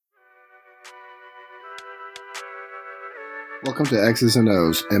Welcome to X's and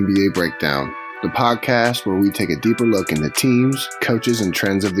O's NBA Breakdown, the podcast where we take a deeper look into teams, coaches, and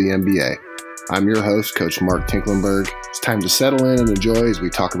trends of the NBA. I'm your host, Coach Mark Tinklenberg. It's time to settle in and enjoy as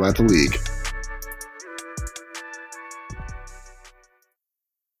we talk about the league.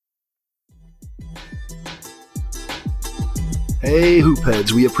 Hey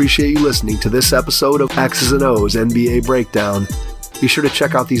Hoopheads, we appreciate you listening to this episode of X's and O's NBA Breakdown. Be sure to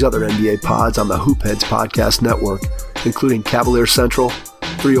check out these other NBA pods on the Hoopheads Podcast Network, including Cavalier Central,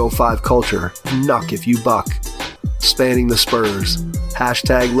 305 Culture, Nuck If You Buck, Spanning the Spurs,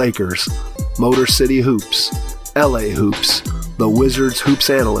 Hashtag Lakers, Motor City Hoops, LA Hoops, The Wizards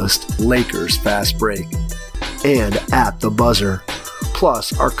Hoops Analyst, Lakers Fast Break, and At The Buzzer.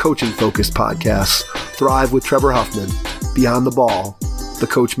 Plus, our coaching-focused podcasts, Thrive with Trevor Huffman, Beyond the Ball, the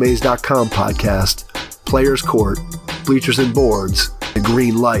CoachMaze.com podcast, Players Court, Bleachers and Boards, The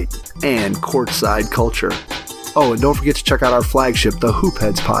Green Light, and Courtside Culture. Oh, and don't forget to check out our flagship, the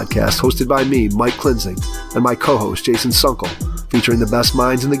Hoopheads podcast, hosted by me, Mike Klinzing, and my co-host, Jason Sunkel, featuring the best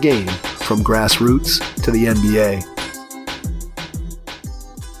minds in the game, from grassroots to the NBA.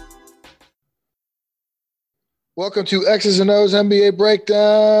 Welcome to X's and O's NBA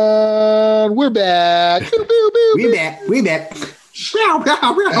Breakdown. We're back. We back.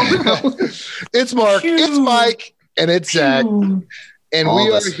 It's Mark, it's Mike, and it's Zach. And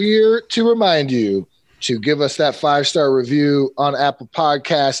we are here to remind you to give us that 5-star review on Apple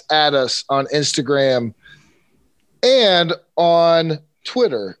Podcasts, add us on Instagram and on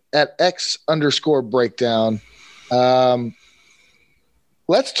Twitter at X_breakdown.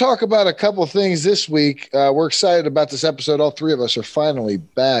 Let's talk about a couple things this week. We're excited about this episode. All three of us are finally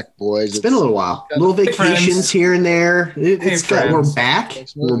back, boys. It's been a little while. Little vacations here and there. It's good. We're back.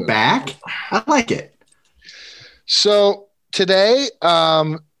 We're back. I like it. So today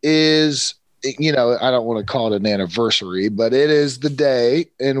is, I don't want to call it an anniversary, but it is the day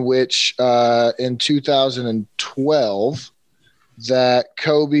in which in 2012 that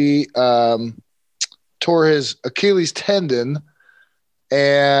Kobe tore his Achilles tendon.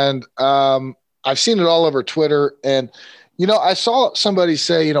 And I've seen it all over Twitter. And, I saw somebody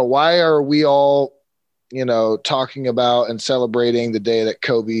say, why are we all, talking about and celebrating the day that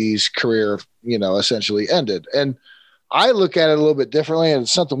Kobe's career, essentially ended? And I look at it a little bit differently, and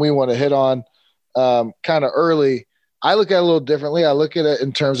it's something we want to hit on kind of early. I look at it a little differently. I look at it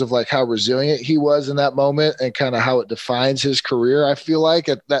in terms of like how resilient he was in that moment and kind of how it defines his career. I feel like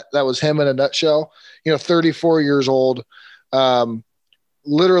that was him in a nutshell. 34 years old,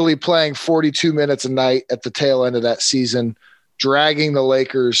 literally playing 42 minutes a night at the tail end of that season, dragging the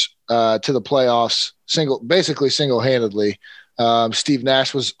Lakers to the playoffs basically single-handedly. Steve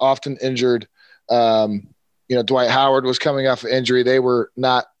Nash was often injured. Dwight Howard was coming off an injury. They were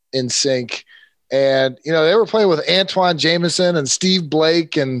not in sync. And, they were playing with Antoine Jameson and Steve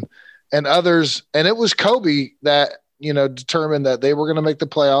Blake and others. And it was Kobe that, determined that they were going to make the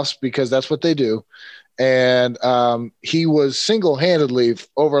playoffs because that's what they do. And he was single-handedly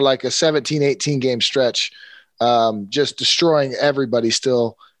over like a 17, 18 game stretch, just destroying everybody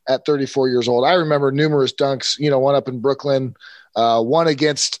still at 34 years old. I remember numerous dunks, one up in Brooklyn, one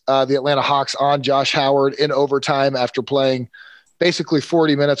against the Atlanta Hawks on Josh Howard in overtime after playing basically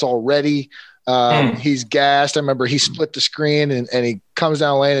 40 minutes already. He's gassed. I remember he split the screen and he comes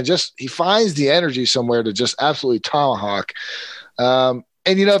down lane and he finds the energy somewhere to just absolutely tomahawk. And,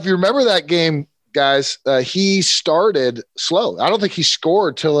 if you remember that game, guys, he started slow. I don't think he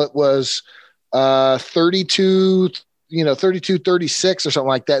scored till it was 32, 36 or something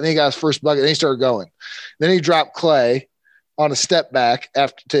like that. And then he got his first bucket. Then he started going. Then he dropped Clay on a step back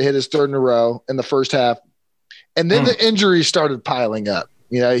to hit his third in a row in the first half. And then the injuries started piling up.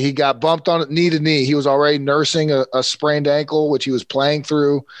 He got bumped on knee to knee. He was already nursing a sprained ankle, which he was playing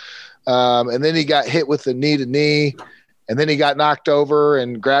through. And then he got hit with the knee to knee. And then he got knocked over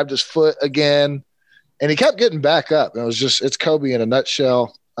and grabbed his foot again. And he kept getting back up. And it's Kobe in a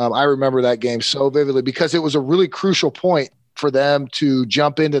nutshell. I remember that game so vividly because it was a really crucial point for them to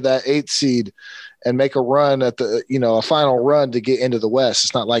jump into that 8th seed and make a run at the, a final run to get into the West.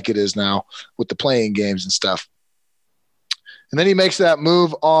 It's not like it is now with the playing games and stuff. And then he makes that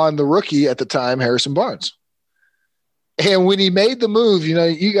move on the rookie at the time, Harrison Barnes. And when he made the move,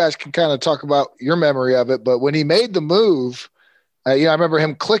 you guys can kind of talk about your memory of it, but when he made the move, I remember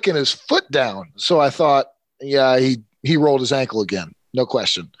him clicking his foot down. So I thought, he rolled his ankle again. No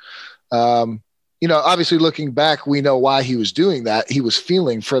question. Obviously looking back, we know why he was doing that. He was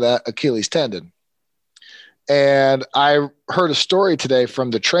feeling for that Achilles tendon. And I heard a story today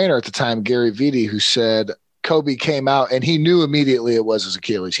from the trainer at the time, Gary Vitti, who said Kobe came out and he knew immediately it was his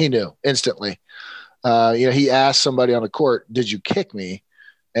Achilles. He knew instantly. he asked somebody on the court, "Did you kick me?"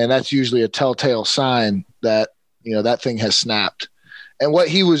 And that's usually a telltale sign that, that thing has snapped. And what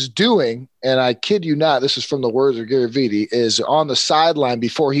he was doing, and I kid you not, this is from the words of Gary Vitti, is on the sideline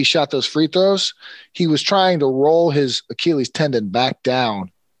before he shot those free throws, he was trying to roll his Achilles tendon back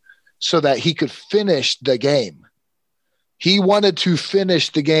down so that he could finish the game. He wanted to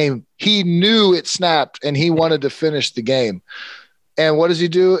finish the game. He knew it snapped, and he wanted to finish the game. And what does he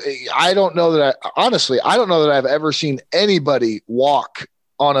do? I don't know that I've ever seen anybody walk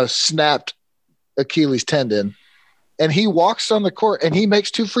on a snapped Achilles tendon. And he walks on the court and he makes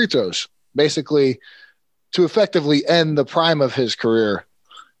 2 free throws, basically to effectively end the prime of his career.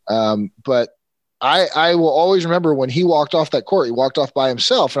 But I will always remember when he walked off that court, he walked off by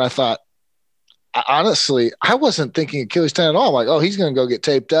himself. And I thought, honestly, I wasn't thinking Achilles tendon at all. I'm like, oh, he's going to go get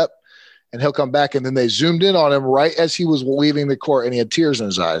taped up and he'll come back. And then they zoomed in on him right as he was leaving the court and he had tears in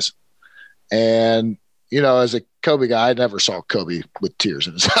his eyes. And, as a Kobe guy, I never saw Kobe with tears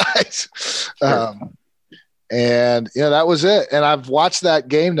in his eyes. And, that was it. And I've watched that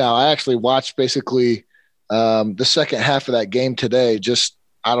game now. I actually watched basically the second half of that game today. Just,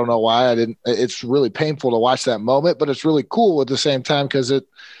 I don't know why it's really painful to watch that moment, but it's really cool at the same time because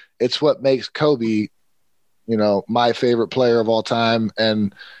it's what makes Kobe, my favorite player of all time.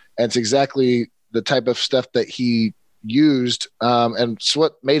 And it's exactly the type of stuff that he used. And it's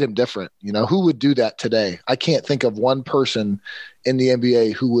what made him different. Who would do that today? I can't think of one person in the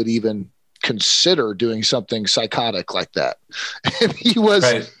NBA who would even consider doing something psychotic like that. And he was,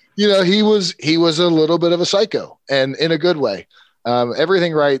 right. He was a little bit of a psycho, and in a good way.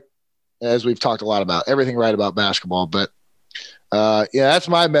 Everything right, as we've talked a lot about, everything right about basketball. But that's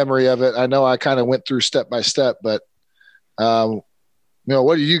my memory of it. I know I kind of went through step by step, but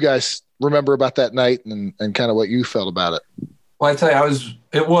what do you guys remember about that night and kind of what you felt about it? Well, I tell you,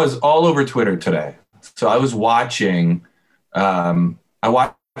 it was all over Twitter today. So I was watching, they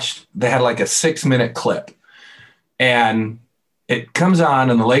had like a 6-minute clip, and it comes on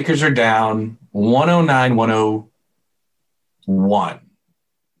and the Lakers are down 109-101.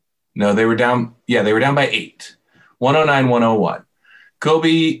 No, they were down. Yeah, they were down by 8, 109-101.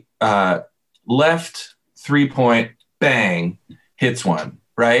 Kobe left 3-point, bang, hits one,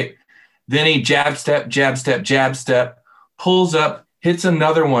 right? Then he jab step, pulls up, hits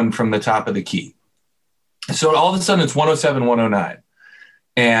another one from the top of the key. So all of a sudden it's 107-109.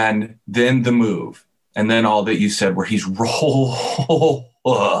 And then the move. And then all that you said where he's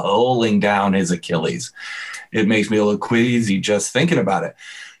rolling down his Achilles. It makes me a little queasy just thinking about it.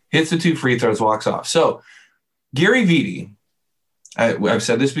 Hits the 2 free throws, walks off. So Gary Vitti, I've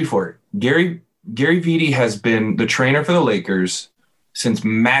said this before, Gary Vitti has been the trainer for the Lakers since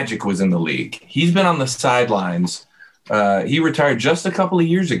Magic was in the league. He's been on the sidelines. He retired just a couple of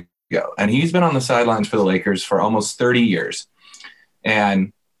years ago, and he's been on the sidelines for the Lakers for almost 30 years.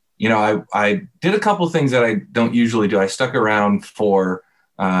 And, I did a couple of things that I don't usually do. I stuck around for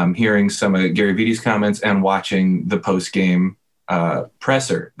hearing some of Gary Vitti's comments and watching the post-game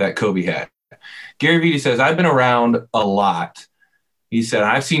presser that Kobe had. Gary Vitti says, I've been around a lot. He said,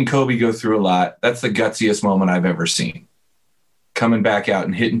 I've seen Kobe go through a lot. That's the gutsiest moment I've ever seen. Coming back out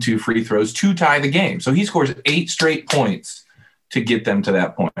and hitting 2 free throws to tie the game. So he scores 8 straight points to get them to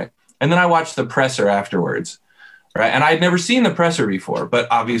that point. And then I watched the presser afterwards. Right. And I'd never seen the presser before, but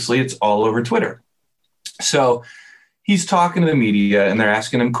obviously it's all over Twitter. So he's talking to the media and they're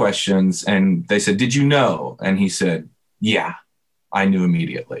asking him questions. And they said, did you know? And he said, yeah, I knew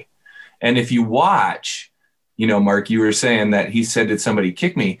immediately. And if you watch, Mark, you were saying that he said, did somebody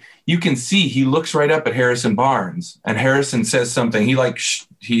kick me? You can see he looks right up at Harrison Barnes, and Harrison says something. He shakes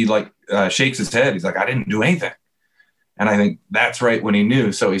his head. He's like, I didn't do anything. And I think that's right when he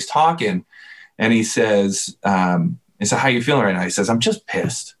knew. So he's talking. And he says, how you feeling right now? He says, I'm just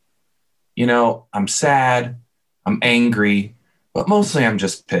pissed. I'm sad, I'm angry, but mostly I'm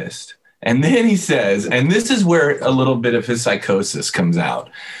just pissed. And then he says, and this is where a little bit of his psychosis comes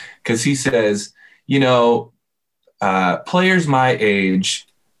out, because he says, players my age,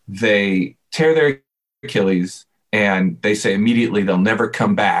 they tear their Achilles and they say immediately they'll never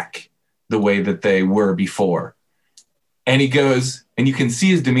come back the way that they were before. And he goes, and you can see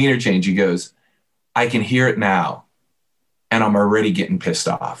his demeanor change. He goes, I can hear it now, and I'm already getting pissed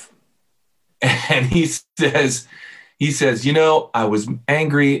off. And he says, I was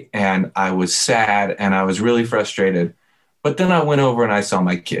angry and I was sad and I was really frustrated, but then I went over and I saw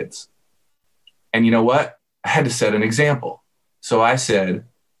my kids. And you know what? I had to set an example. So I said,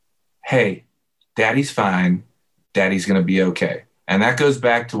 hey, Daddy's fine. Daddy's going to be okay. And that goes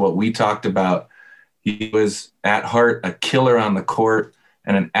back to what we talked about. He was at heart a killer on the court.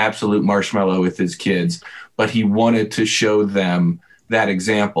 and an absolute marshmallow with his kids, but he wanted to show them that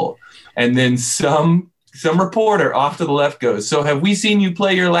example. And then some reporter off to the left goes, "So have we seen you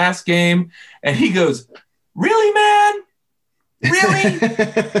play your last game?" And he goes, "Really, man? Really?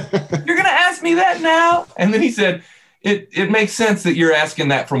 You're going to ask me that now?" And then he said, it makes sense that you're asking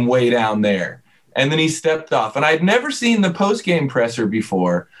that from way down there. And then he stepped off. And I'd never seen the post-game presser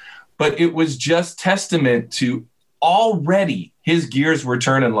before, but it was just testament to already his gears were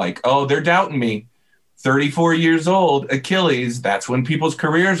turning like, oh, they're doubting me. 34 years old, Achilles, that's when people's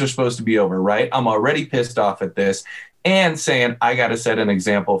careers are supposed to be over, right? I'm already pissed off at this and saying, I got to set an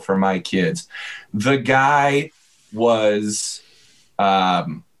example for my kids. The guy was,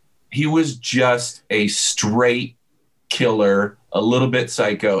 he was just a straight killer, a little bit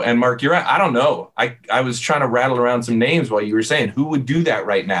psycho. And Mark, you're right. I don't know. I was trying to rattle around some names while you were saying who would do that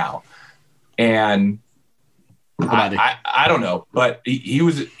right now. And I don't know, but he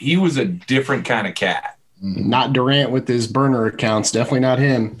was a different kind of cat. Not Durant with his burner accounts. Definitely not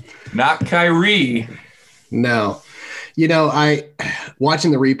him. Not Kyrie. No. You know, I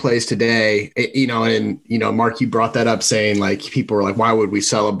watching the replays today, Mark, you brought that up saying like people were like, why would we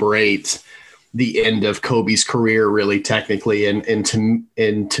celebrate the end of Kobe's career really technically? And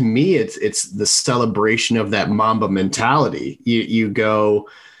to me, it's the celebration of that Mamba mentality. You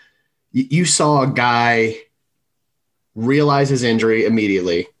saw a guy realize his injury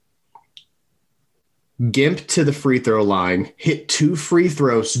immediately, gimp to the free throw line, hit 2 free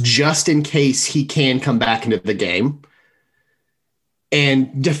throws just in case he can come back into the game,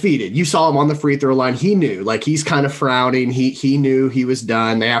 and defeated. You saw him on the free throw line. He knew, like, he's kind of frowning. He knew he was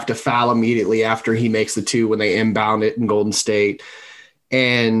done. They have to foul immediately after he makes the 2 when they inbound it in Golden State.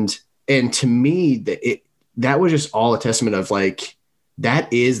 And to me, that was just all a testament of like,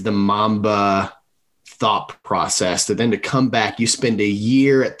 that is the Mamba thought process. That then to come back, you spend a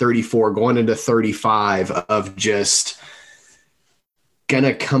year at 34 going into 35 of just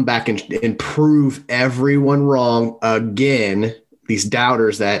gonna come back and prove everyone wrong again, these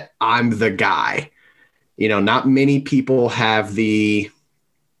doubters, that I'm the guy. You know, not many people have the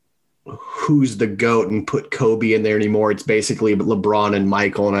who's the GOAT and put Kobe in there anymore. It's basically LeBron and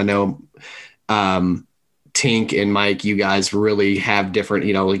Michael. And I know Tink and Mike, you guys really have different,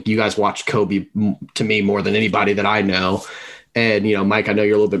 like you guys watch Kobe to me more than anybody that I know. And, Mike, I know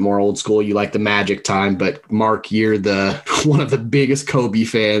you're a little bit more old school. You like the Magic time, but Mark, you're one of the biggest Kobe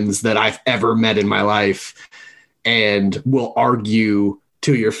fans that I've ever met in my life, and will argue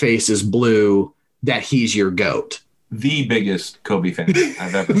till your face is blue that he's your GOAT. The biggest Kobe fan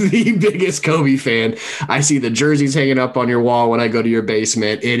I've ever seen. The biggest Kobe fan. I see the jerseys hanging up on your wall when I go to your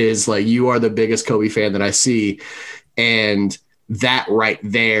basement. It is like, you are the biggest Kobe fan that I see. And that right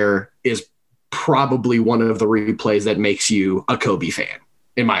there is probably one of the replays that makes you a Kobe fan,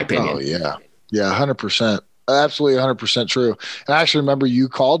 in my opinion. Oh, yeah. Yeah, 100%. Absolutely 100% true. And I actually remember you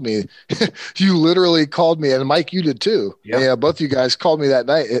called me. You literally called me, and Mike, you did too. Yep. Yeah, both you guys called me that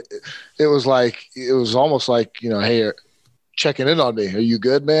night. It was almost like, hey, checking in on me. Are you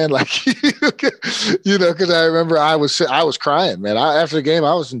good, man? Like, because I remember I was crying, man. After the game,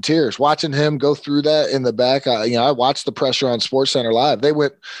 I was in tears watching him go through that in the back. I watched the presser on SportsCenter live.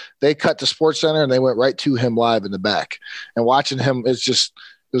 They cut to SportsCenter and they went right to him live in the back, and watching him, it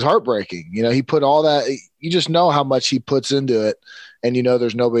was heartbreaking. He put all that. You just know how much he puts into it, and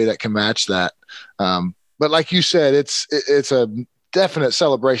there's nobody that can match that. But like you said, it's a definite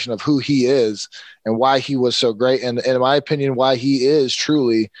celebration of who he is and why he was so great, and in my opinion, why he is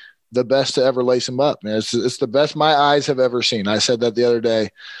truly the best to ever lace him up. Man, it's the best my eyes have ever seen. I said that the other day.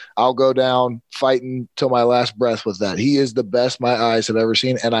 I'll go down fighting till my last breath with that. He is the best my eyes have ever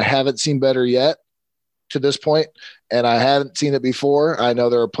seen, and I haven't seen better yet to this point, and I hadn't seen it before. I know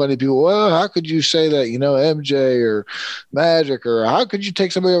there are plenty of people, well, how could you say that, MJ or Magic, or how could you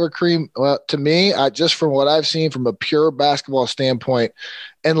take somebody over Kareem? Well, to me, just from what I've seen from a pure basketball standpoint,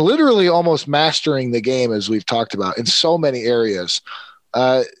 and literally almost mastering the game, as we've talked about in so many areas,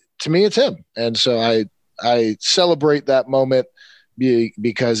 to me, it's him. And so I celebrate that moment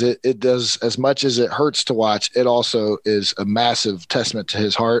because it does, as much as it hurts to watch, it also is a massive testament to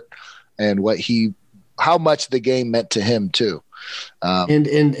his heart and how much the game meant to him too.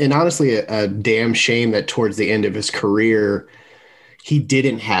 And honestly, a damn shame that towards the end of his career, he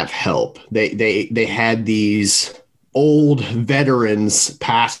didn't have help. They had these old veterans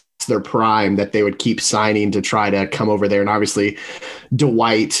past their prime that they would keep signing to try to come over there. And obviously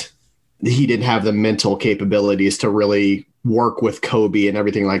Dwight, he didn't have the mental capabilities to really work with Kobe and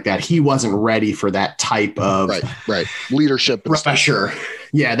everything like that. He wasn't ready for that type of right leadership pressure.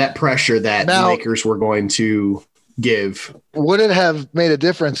 Yeah, that pressure that Lakers were going to give. Would it have made a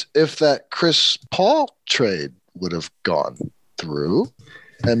difference if that Chris Paul trade would have gone through,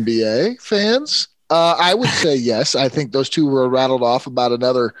 NBA fans? I would say yes. I think those two were rattled off about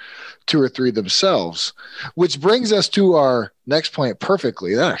another 2 or 3 themselves, which brings us to our next point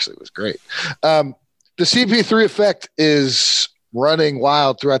perfectly. That actually was great. The CP3 effect is running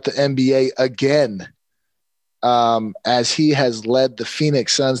wild throughout the NBA again, as he has led the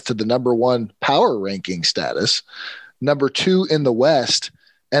Phoenix Suns to the number 1 power ranking status, number 2 in the West,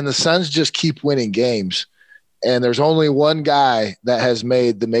 and the Suns just keep winning games. And there's only one guy that has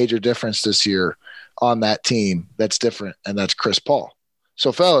made the major difference this year on that team that's different, and that's Chris Paul.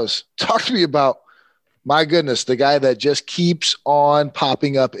 So, fellas, talk to me about, my goodness, the guy that just keeps on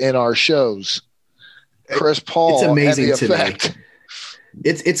popping up in our shows, Chris Paul. It's amazing and the to effect. me.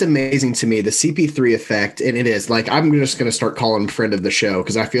 It's amazing to me, the CP3 effect, and it is like, I'm just going to start calling him friend of the show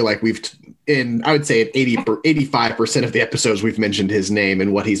because I feel like I would say 85% of the episodes we've mentioned his name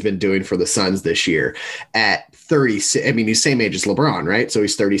and what he's been doing for the Suns this year at 36. I mean, he's same age as LeBron, right? So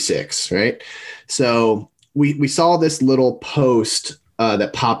he's 36, right? So we saw this little post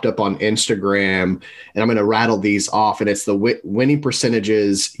that popped up on Instagram, and I'm going to rattle these off, and it's the winning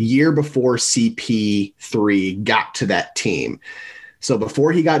percentages year before CP3 got to that team. So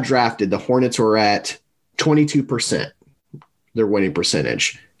before he got drafted, the Hornets were at 22%, their winning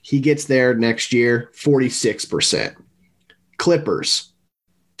percentage. He gets there next year, 46%. Clippers,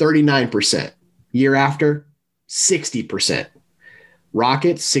 39%. Year after, 60%.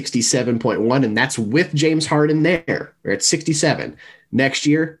 Rockets, 67.1, and that's with James Harden there. We're at 67. Next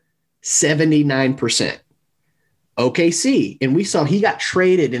year, 79%. OKC, and we saw he got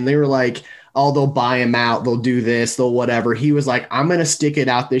traded, and they were like, oh, they'll buy him out, they'll do this, they'll whatever. He was like, I'm going to stick it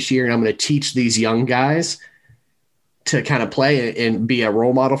out this year, and I'm going to teach these young guys to kind of play and be a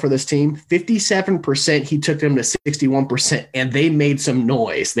role model for this team. 57%, he took them to 61%, and they made some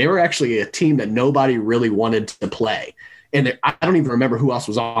noise. They were actually a team that nobody really wanted to play. And I don't even remember who else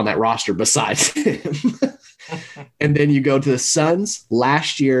was on that roster besides him. And then you go to the Suns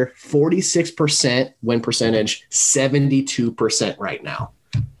last year, 46% win percentage, 72% right now.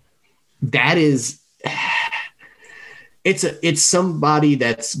 That is, it's somebody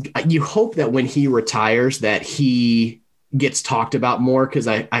that's, you hope that when he retires that he gets talked about more, because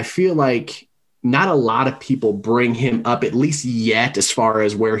I feel like not a lot of people bring him up, at least yet, as far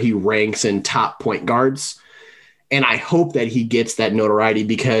as where he ranks in top point guards. And I hope that he gets that notoriety,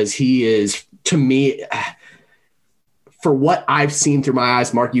 because he is, to me, for what I've seen through my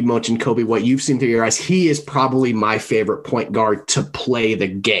eyes, Mark, you mentioned Kobe, what you've seen through your eyes, he is probably my favorite point guard to play the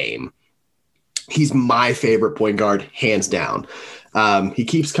game. He's my favorite point guard, hands down. He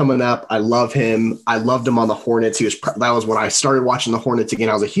keeps coming up. I love him. I loved him on the Hornets. That was when I started watching the Hornets again.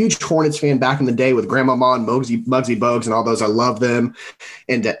 I was a huge Hornets fan back in the day with Grandmama and Muggsy Bogues and all those. I love them.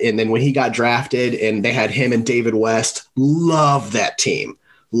 And then when he got drafted and they had him and David West, loved that team.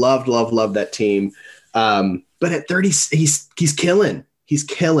 Loved that team. But at 30, he's killing. He's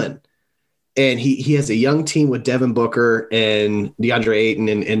killing. And he has a young team with Devin Booker and DeAndre Ayton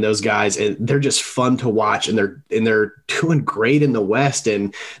and those guys, and they're just fun to watch, and they're doing great in the West.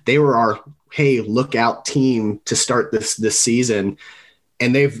 And they were our lookout team to start this season,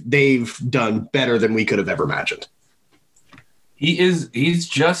 and they've done better than we could have ever imagined. He's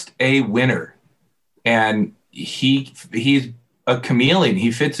just a winner, and he's a chameleon.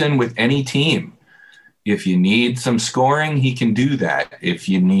 He fits in with any team. If you need some scoring, he can do that. If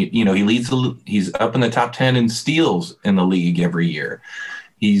you need, he's up in the top 10 in steals in the league every year.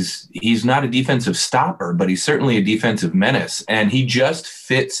 He's not a defensive stopper, but he's certainly a defensive menace, and he just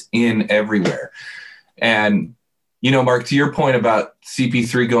fits in everywhere. And, Mark, to your point about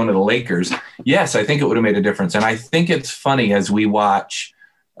CP3 going to the Lakers, yes, I think it would have made a difference. And I think it's funny as we watch,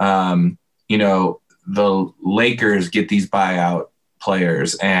 the Lakers get these buyout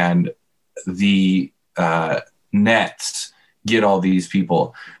players, and the Nets get all these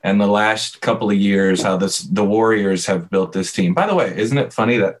people, and the last couple of years how the Warriors have built this team. By the way, isn't it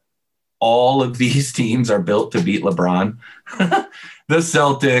funny that all of these teams are built to beat LeBron? The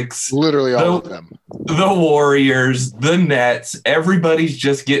Celtics, literally all of them, the Warriors, the Nets, everybody's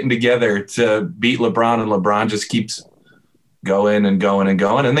just getting together to beat LeBron, and LeBron just keeps going and going and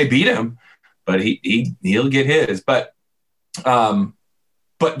going, and they beat him, but he'll get his. But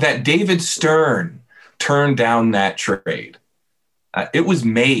that David Stern turned down that trade. It was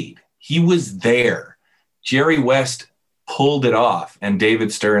made. He was there. Jerry West pulled it off, and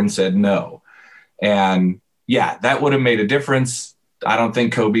David Stern said no. And, yeah, that would have made a difference. I don't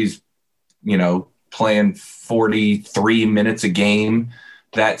think Kobe's, playing 43 minutes a game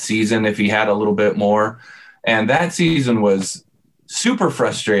that season if he had a little bit more. And that season was super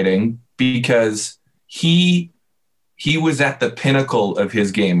frustrating because he was at the pinnacle of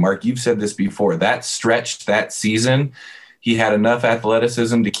his game. Mark, you've said this before. That stretch, that season, he had enough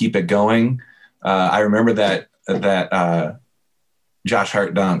athleticism to keep it going. I remember that Josh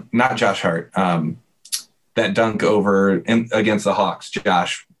Hart dunk, not Josh Hart, that dunk against the Hawks.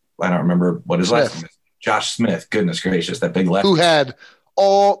 Josh, I don't remember what his last name is. Josh Smith. Goodness gracious, that big left. Who had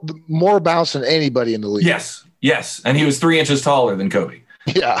more bounce than anybody in the league. Yes. And he was 3 inches taller than Kobe.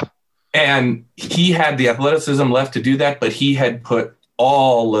 Yeah. And he had the athleticism left to do that, but he had put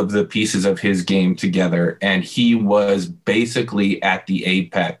all of the pieces of his game together, and he was basically at the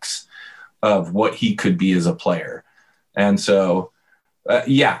apex of what he could be as a player. And so,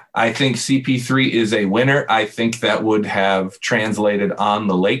 I think CP3 is a winner. I think that would have translated on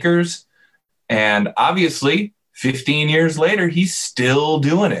the Lakers. And obviously, 15 years later, he's still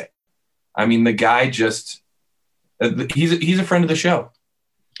doing it. I mean, the guy just he's a friend of the show.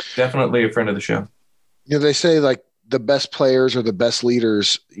 Definitely a friend of the show. They say like the best players or the best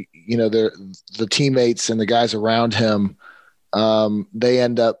leaders, they're the teammates and the guys around him. They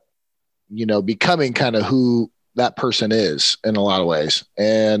end up, becoming kind of who that person is in a lot of ways.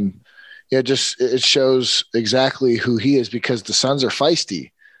 And it shows exactly who he is, because the Suns are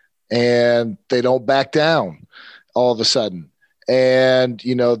feisty and they don't back down all of a sudden. And,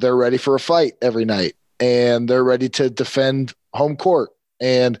 they're ready for a fight every night, and they're ready to defend home court.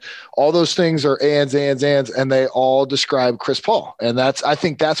 And all those things are ands, and they all describe Chris Paul. And I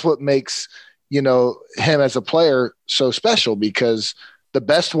think that's what makes, him as a player so special, because the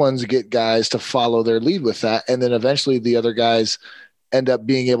best ones get guys to follow their lead with that. And then eventually the other guys end up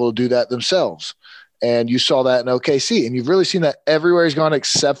being able to do that themselves. And you saw that in OKC, and you've really seen that everywhere he's gone,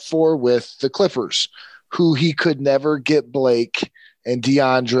 except for with the Clippers, who he could never get Blake and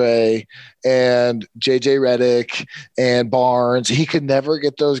DeAndre and JJ Redick and Barnes. He could never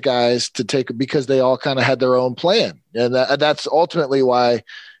get those guys to take, because they all kind of had their own plan. And that's ultimately why,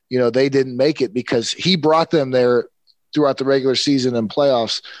 they didn't make it, because he brought them there throughout the regular season and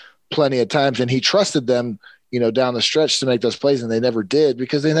playoffs plenty of times. And he trusted them, down the stretch to make those plays, and they never did,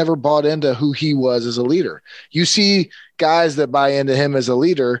 because they never bought into who he was as a leader. You see guys that buy into him as a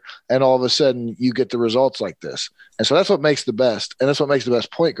leader, and all of a sudden you get the results like this. And so that's what makes the best. And that's what makes the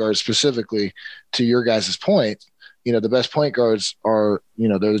best point guards, specifically to your guys' point. The best point guards are,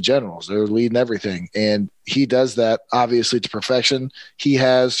 they're the generals. They're leading everything. And he does that obviously to perfection. He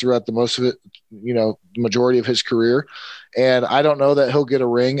has throughout the most of it, the majority of his career. And I don't know that he'll get a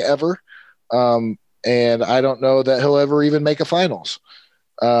ring ever. And I don't know that he'll ever even make a finals.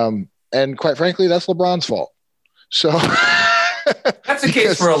 And quite frankly, that's LeBron's fault. So that's the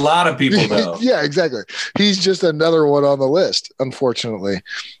case for a lot of people, though. Yeah, exactly. He's just another one on the list, unfortunately.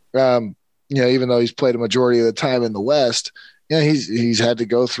 Even though he's played a majority of the time in the West, he's had to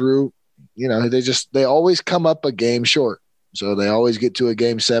go through, they always come up a game short. So they always get to a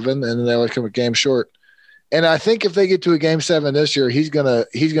game 7, and then they always come a game short. And I think if they get to a game 7 this year, he's gonna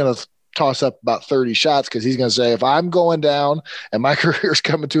toss up about 30 shots, because he's going to say, if I'm going down and my career's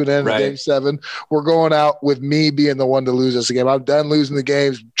coming to an end in game 7, we're going out with me being the one to lose this game. I'm done losing the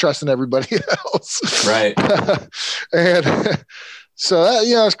games, trusting everybody else. Right. And so that,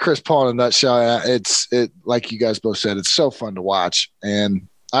 it's Chris Paul in a nutshell. It like you guys both said, it's so fun to watch. And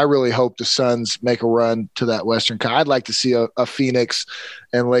I really hope the Suns make a run to that Western. I'd like to see a Phoenix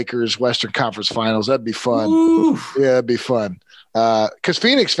and Lakers Western Conference Finals. That'd be fun. Ooh. Yeah, it'd be fun. Because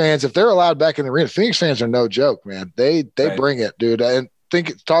Phoenix fans, if they're allowed back in the arena, Phoenix fans are no joke, man. They right. bring it, dude. And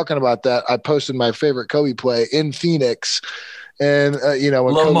talking about that, I posted my favorite Kobe play in Phoenix. And, when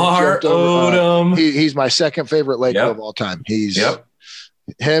Lamar Odom. He's my second favorite Laker of all time.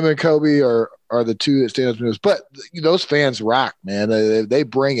 Him and Kobe are the two that stand up to me. But those fans rock, man. They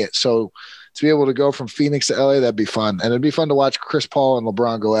bring it. So to be able to go from Phoenix to LA, that'd be fun. And it'd be fun to watch Chris Paul and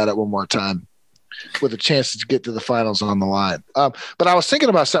LeBron go at it one more time, with a chance to get to the finals on the line. But I was thinking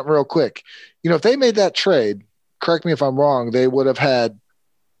about something real quick. If they made that trade, correct me if I'm wrong, they would have had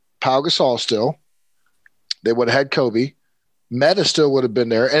Pau Gasol still. They would have had Kobe. Meta still would have been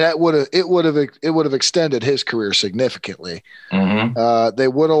there, and it would have extended his career significantly. Mm-hmm. They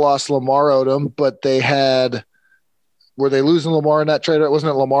would have lost Lamar Odom, but were they losing Lamar in that trade? Wasn't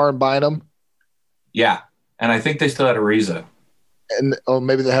it Lamar and Bynum? Yeah, and I think they still had Ariza. And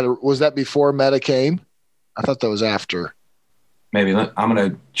maybe they had was that before Meta came? I thought that was after. Maybe. I'm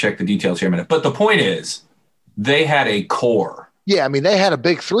going to check the details here in a minute. But the point is, they had a core. Yeah, I mean, they had a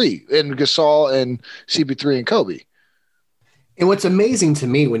big 3 in Gasol and CP3 and Kobe. And what's amazing to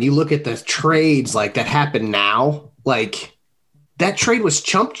me when you look at the trades like that happen now, like that trade was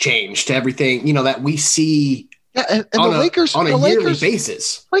chump change to everything, that we see and the Lakers on a yearly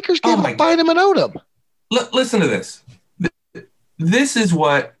basis. Lakers gave him Bynum and Odom. Listen to this.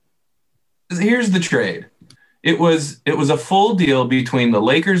 Here's the trade. It was a full deal between the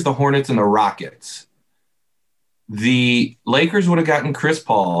Lakers, the Hornets, and the Rockets. The Lakers would have gotten Chris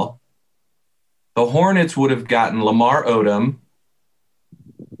Paul. The Hornets would have gotten Lamar Odom.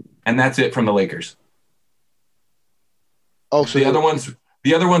 And that's it from the Lakers. Oh, so the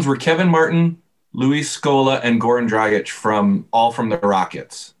other ones were Kevin Martin, Luis Scola, and Goran Dragic from the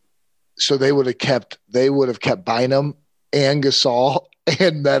Rockets. So they would have kept Bynum and Gasol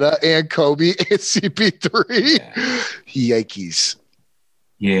and Meta and Kobe and CP3. Yeah. Yikes.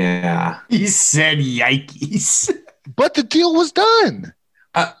 Yeah. He said yikes. But the deal was done.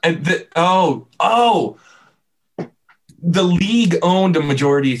 The league owned a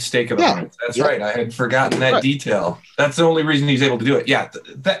majority stake of the Hornets. That's right. I had forgotten that detail. That's the only reason he's able to do it. Yeah.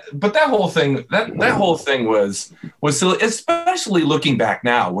 But that whole thing was silly, especially looking back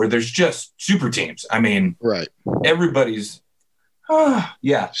now where there's just super teams. I mean, right. Everybody's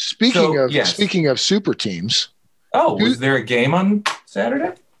yeah. Speaking of super teams. Oh, was there a game on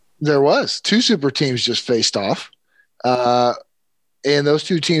Saturday? There was. 2 super teams just faced off. And those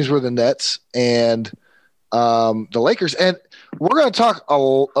 2 teams were the Nets and the Lakers. And we're going to talk a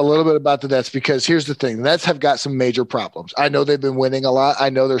little bit about the Nets because here's the thing. The Nets have got some major problems. I know they've been winning a lot. I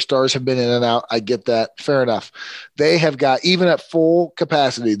know their stars have been in and out. I get that. Fair enough. They have got, even at full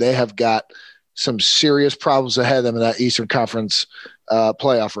capacity, they have got some serious problems ahead of them in that Eastern Conference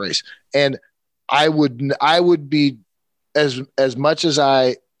playoff race. And I would be as much as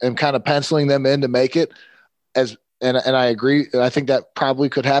I am kind of penciling them in to make it and I agree. I think that probably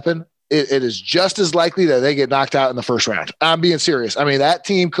could happen. It is just as likely that they get knocked out in the first round. I'm being serious. I mean, that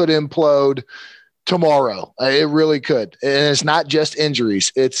team could implode tomorrow. It really could. And it's not just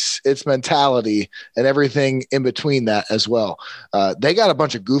injuries. It's mentality and everything in between that as well. They got a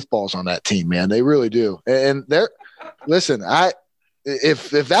bunch of goofballs on that team, man. They really do. And listen, if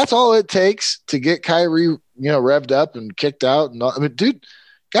that's all it takes to get Kyrie, revved up and kicked out and all, I mean, dude,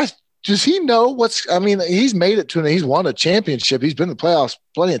 guys, does he know he's made it he's won a championship. He's been in the playoffs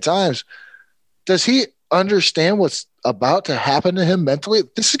plenty of times. Does he understand what's about to happen to him mentally?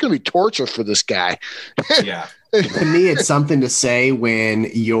 This is going to be torture for this guy. Yeah. To me, it's something to say when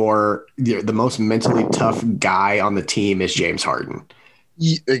you're the most mentally tough guy on the team is James Harden.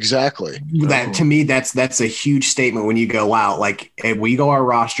 Exactly. That to me, that's a huge statement when you go out. Like we go our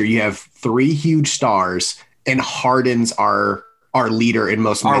roster, you have 3 huge stars, and Harden's our leader and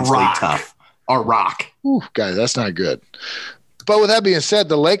most mentally tough. Our rock. Ooh, guys, that's not good. But with that being said,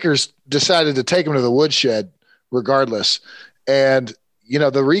 the Lakers decided to take him to the woodshed regardless. And, the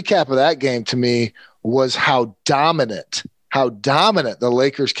recap of that game to me was how dominant the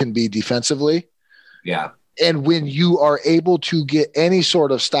Lakers can be defensively. Yeah. And when you are able to get any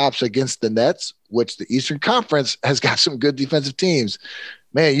sort of stops against the Nets, which the Eastern Conference has got some good defensive teams,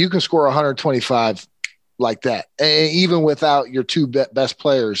 man, you can score 125 like that. And even without your 2 best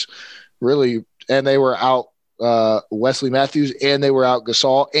players, really, and they were out Wesley Matthews, and they were out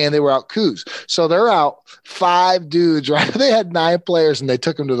Gasol, and they were out Kuz. So they're out 5 dudes, right? They had 9 players, and they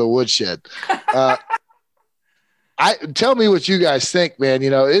took them to the woodshed. Tell me what you guys think, man.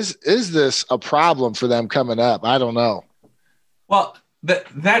 Is this a problem for them coming up? I don't know. Well,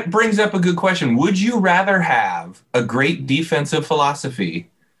 that brings up a good question. Would you rather have a great defensive philosophy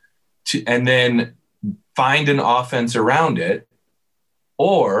and then find an offense around it,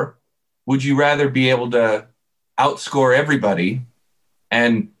 or would you rather be able to outscore everybody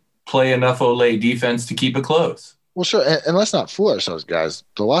and play enough Olay defense to keep it close? Well, sure. And let's not fool ourselves, guys.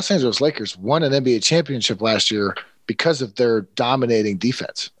 The Los Angeles Lakers won an NBA championship last year because of their dominating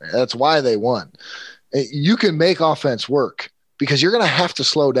defense. That's why they won. You can make offense work because you're going to have to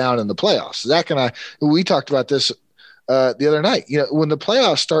slow down in the playoffs. Zach and I, we talked about this the other night. When the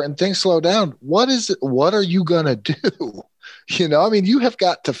playoffs start and things slow down, what are you going to do? You have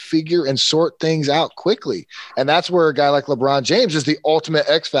got to figure and sort things out quickly. And that's where a guy like LeBron James is the ultimate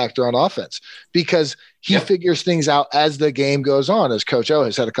X factor on offense because he figures things out as the game goes on, as Coach O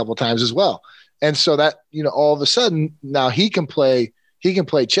has said a couple of times as well. And so that, all of a sudden now he can play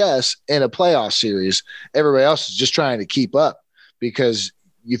chess in a playoff series. Everybody else is just trying to keep up because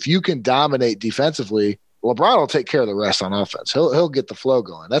if you can dominate defensively, LeBron will take care of the rest on offense. He'll get the flow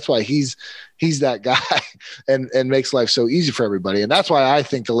going. That's why he's that guy and makes life so easy for everybody. And that's why I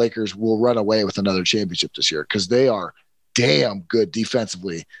think the Lakers will run away with another championship this year because they are damn good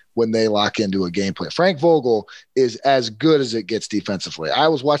defensively when they lock into a game plan. Frank Vogel is as good as it gets defensively. I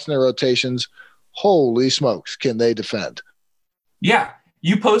was watching their rotations. Holy smokes, can they defend? Yeah.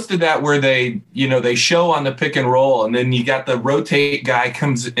 You posted that where they show on the pick and roll, and then you got the rotate guy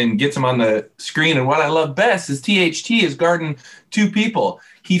comes and gets him on the screen. And what I love best is THT is guarding two people.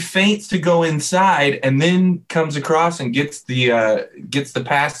 He feints to go inside and then comes across and gets the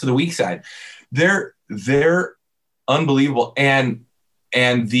pass to the weak side. They're unbelievable. And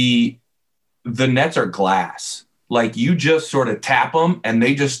the nets are glass. Like, you just sort of tap them and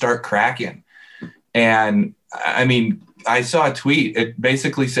they just start cracking. And I mean, I saw a tweet. It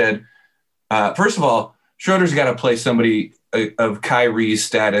basically said, first of all, Schroeder's got to play somebody of Kyrie's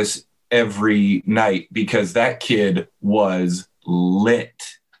status every night, because that kid was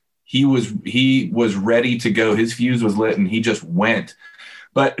lit. He was ready to go. His fuse was lit and he just went.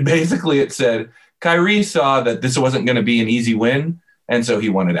 But basically it said Kyrie saw that this wasn't going to be an easy win, and so he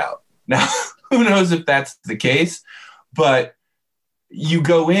won it out. Now, who knows if that's the case, but you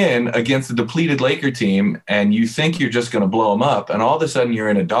go in against a depleted Laker team and you think you're just going to blow them up, and all of a sudden you're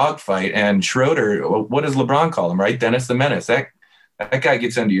in a dogfight, and Schroeder, what does LeBron call him, right? Dennis the Menace. That guy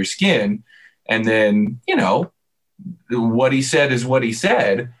gets under your skin, and then, what he said is what he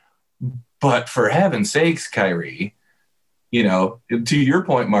said. But for heaven's sakes, Kyrie, to your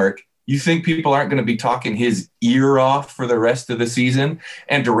point, Mark, you think people aren't going to be talking his ear off for the rest of the season?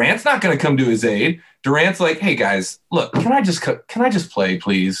 And Durant's not going to come to his aid. Durant's like, hey guys, look, can I just play,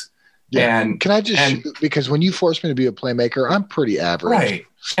 please? Yeah. And can I just shoot? Because when you force me to be a playmaker, I'm pretty average. Right.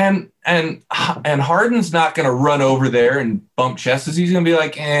 And Harden's not going to run over there and bump chests. He's going to be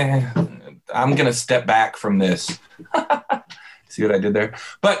like, I'm going to step back from this. See what I did there?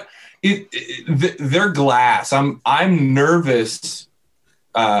 But they're glass. I'm nervous.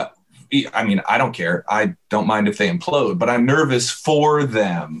 I don't care. I don't mind if they implode, but I'm nervous for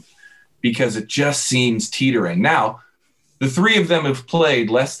them because it just seems teetering. Now, the three of them have played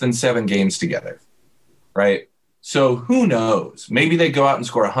less than 7 games together, right? So who knows? Maybe they go out and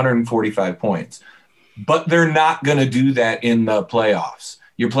score 145 points, but they're not going to do that in the playoffs.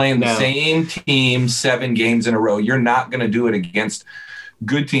 You're playing the same team 7 games in a row. You're not going to do it against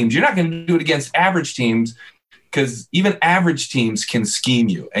good teams. You're not going to do it against average teams, because even average teams can scheme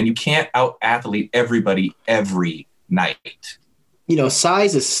you, and you can't out-athlete everybody every night.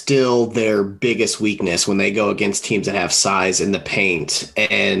 Size is still their biggest weakness when they go against teams that have size in the paint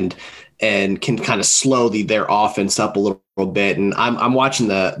and can kind of slow their offense up a little bit. And I'm watching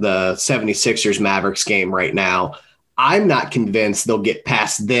the 76ers Mavericks game right now. I'm not convinced they'll get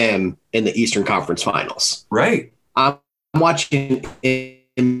past them in the Eastern Conference Finals. Right. I'm watching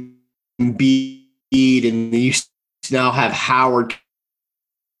Embiid, and you now have Howard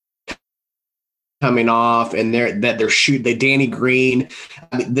coming off, and they're shooting the Danny Green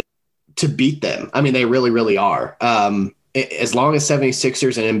to beat them. I mean, they really, really are. As long as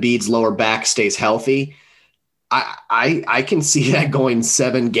 76ers and Embiid's lower back stays healthy, I can see that going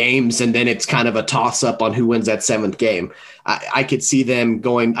 7 games, and then it's kind of a toss up on who wins that 7th game. I could see them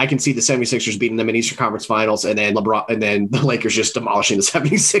going. I can see the 76ers beating them in Eastern Conference Finals, and then the Lakers just demolishing the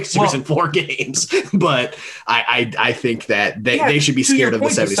 76ers in 4 games. But I think that they should be scared of the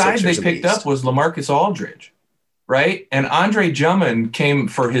 76ers. The side they picked up was LaMarcus Aldridge, right? And Andre Drummond came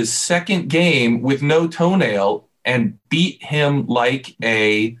for his 2nd game with no toenail and beat him like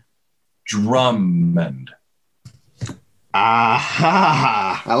a Drummond.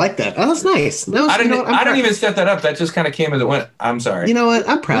 I like that. Oh, that's nice. I didn't even set that up. That just kind of came as it went. I'm sorry. You know what?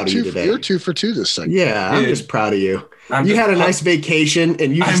 I'm proud of you today. You're 2 for 2 this second. Yeah, I'm just proud of you. You had a nice vacation,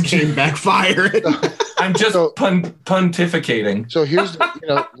 and you just came back firing. I'm just pontificating. So here's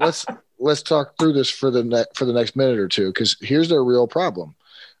let's talk through this for the next minute or two, because here's their real problem.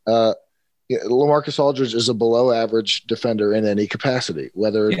 LaMarcus Aldridge is a below average defender in any capacity,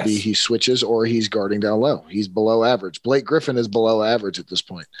 whether it be he switches or he's guarding down low. He's below average. Blake Griffin is below average at this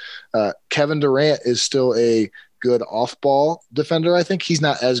point. Kevin Durant is still a good off-ball defender. I think he's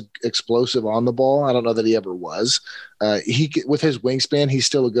not as explosive on the ball. I don't know that he ever was. With his wingspan, he's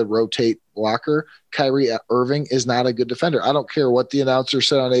still a good rotate blocker. Kyrie Irving is not a good defender. I don't care what the announcer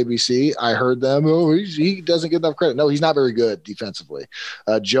said on ABC. I heard them. Oh, he doesn't get enough credit. No, he's not very good defensively.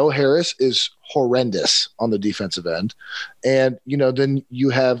 Joe Harris is horrendous on the defensive end. And, then you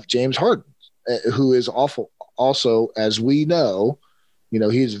have James Harden, who is awful. Also, as we know,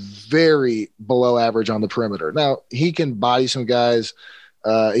 he's very below average on the perimeter. Now, he can body some guys.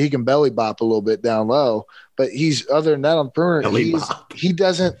 He can belly bop a little bit down low, but he's other than that on the perimeter, he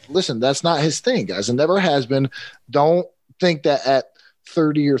doesn't – listen, that's not his thing, guys. It never has been. Don't think that at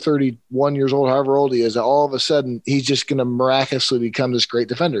 30 or 31 years old, however old he is, that all of a sudden he's just going to miraculously become this great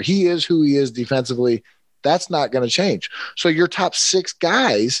defender. He is who he is defensively. That's not going to change. So your top 6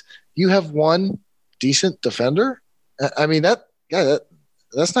 guys, you have one decent defender? I mean, that – yeah,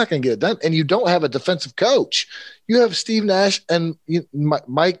 that's not going to get it done. And you don't have a defensive coach. You have Steve Nash and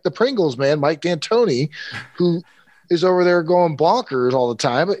Mike the Pringles man, Mike D'Antoni, who is over there going bonkers all the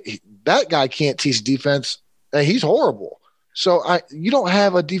time. But that guy can't teach defense, and he's horrible. So you don't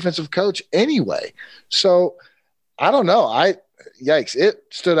have a defensive coach anyway. So I don't know. Yikes. It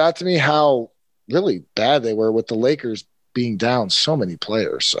stood out to me how really bad they were with the Lakers being down so many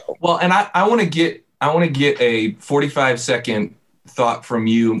players. So well, and I want to get a 45-second thought from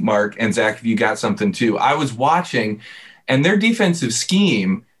you, Mark, and Zach, if you got something too. I was watching, and their defensive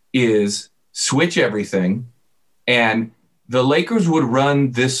scheme is switch everything, and the Lakers would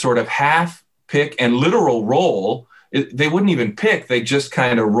run this sort of half pick and literal roll. They wouldn't even pick. They just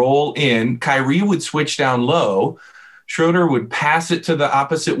kind of roll in. Kyrie would switch down low. Schroeder would pass it to the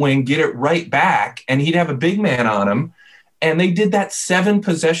opposite wing, get it right back, and he'd have a big man on him. And they did that 7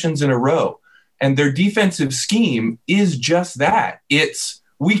 possessions in a row. And their defensive scheme is just that. It's,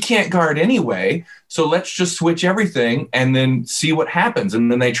 we can't guard anyway, so let's just switch everything and then see what happens.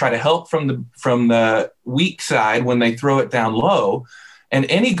 And then they try to help from the weak side when they throw it down low. And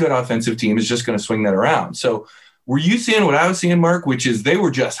any good offensive team is just going to swing that around. So were you seeing what I was seeing, Mark, which is they were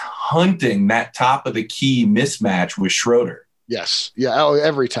just hunting that top of the key mismatch with Schroeder? Yes. Yeah. Oh,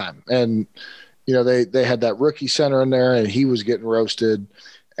 every time. And, they had that rookie center in there, and he was getting roasted.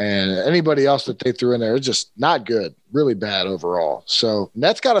 And anybody else that they threw in there is just not good, really bad overall. So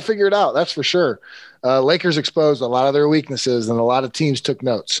Nets got to figure it out. That's for sure. Lakers exposed a lot of their weaknesses, and a lot of teams took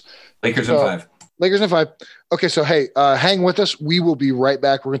notes. Lakers in 5. Lakers in 5. Okay. So, hey, hang with us. We will be right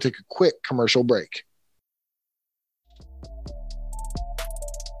back. We're going to take a quick commercial break.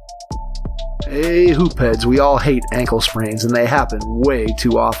 Hey, hoopheads, we all hate ankle sprains, and they happen way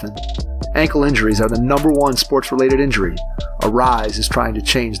too often. Ankle injuries are the #1 sports-related injury. Arise is trying to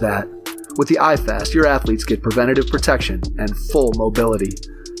change that. With the iFast, your athletes get preventative protection and full mobility.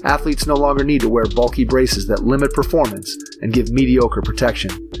 Athletes no longer need to wear bulky braces that limit performance and give mediocre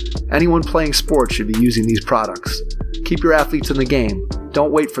protection. Anyone playing sports should be using these products. Keep your athletes in the game.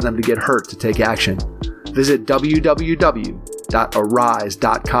 Don't wait for them to get hurt to take action. Visit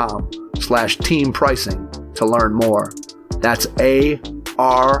www.arise.com/team pricing to learn more. That's ARYSE.com.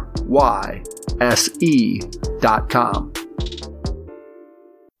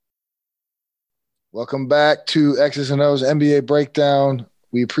 Welcome back to X's and O's NBA Breakdown.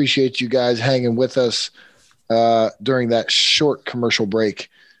 We appreciate you guys hanging with us during that short commercial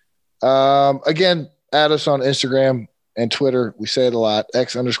break. Again, add us on Instagram and Twitter. We say it a lot,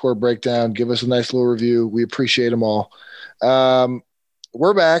 X_breakdown. Give us a nice little review. We appreciate them all.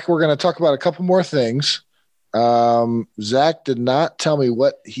 We're back. We're going to talk about a couple more things. Zach did not tell me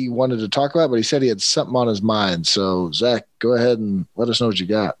what he wanted to talk about, but he said he had something on his mind. So, Zach, go ahead and let us know what you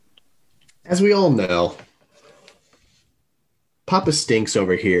got. As we all know, Papa Stinks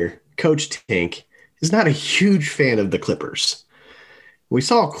over here, Coach Tink, is not a huge fan of the Clippers. We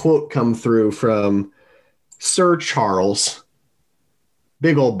saw a quote come through from Sir Charles.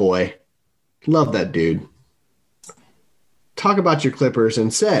 Big old boy. Love that dude. Talk about your Clippers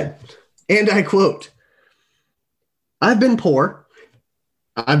and said, and I quote, "I've been poor.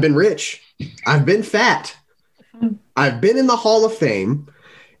 I've been rich. I've been fat. I've been in the Hall of Fame.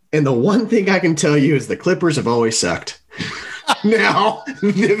 And the one thing I can tell you is the Clippers have always sucked." Now,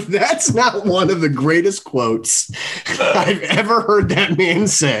 if that's not one of the greatest quotes I've ever heard that man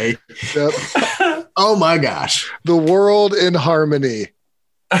say, Yep. Oh my gosh. The world in harmony.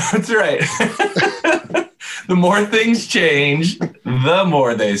 That's right. The more things change, the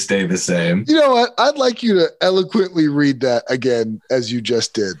more they stay the same. You know what? I'd like you to eloquently read that again as you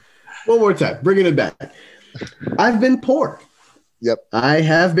just did. One more time, bringing it back. I've been poor. Yep. I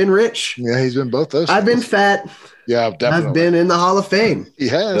have been rich. Yeah, he's been both those. I've been fat. Yeah, definitely. I've been in the Hall of Fame. He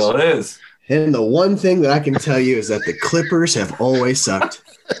has. Still is. And the one thing that I can tell you is that the Clippers have always sucked.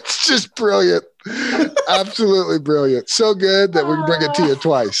 It's just brilliant. Absolutely brilliant. So good that we can bring it to you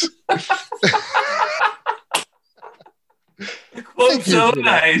twice. Quote so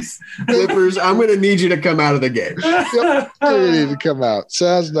nice. Clippers, I'm going to need you to come out of the game. Yep. You need to come out.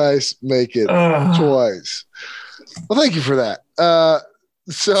 Sounds nice. Make it twice. Well, thank you for that.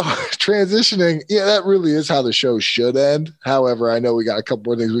 So transitioning, yeah, that really is how the show should end. However, I know we got a couple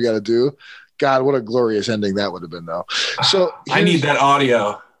more things we got to do. God, what a glorious ending that would have been, though. So I need that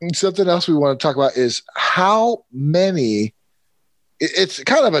audio. Something else we want to talk about is how many. It's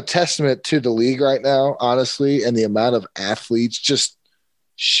kind of a testament to the league right now, honestly, and the amount of athletes, just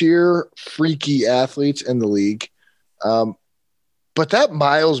sheer freaky athletes in the league. But that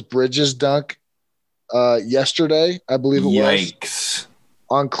Miles Bridges dunk yesterday, I believe it was,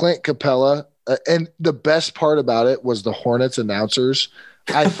 on Clint Capella, And the best part about it was the Hornets announcers.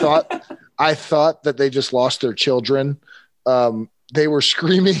 I thought that they just lost their children. They were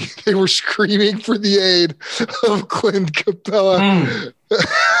screaming for the aid of Clint Capella.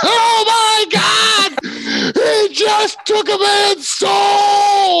 Oh my God! He just took a man's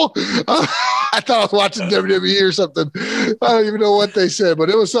soul. I thought I was watching WWE or something. I don't even know what they said, but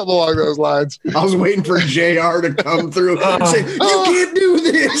it was something along those lines. I was waiting for JR to come through and say, "You can't do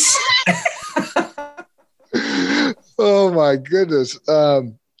this." Oh my goodness.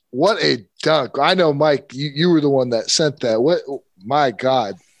 What a dunk. I know, Mike, you were the one that sent that. What, my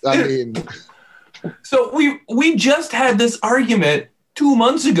God. I mean, so we just had this argument 2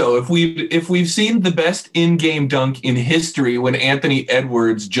 months ago if we've seen the best in-game dunk in history when Anthony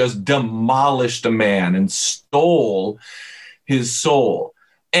Edwards just demolished a man and stole his soul.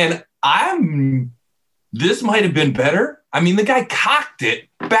 And this might have been better. I mean, the guy cocked it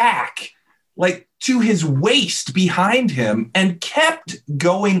back like to his waist behind him and kept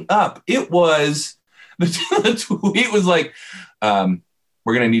going up. It was the tweet was like,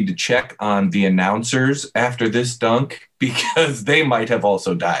 we're going to need to check on the announcers after this dunk because they might have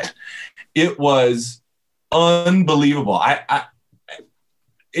also died. It was unbelievable.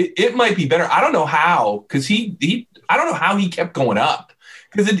 It might be better. I don't know how, because I don't know how he kept going up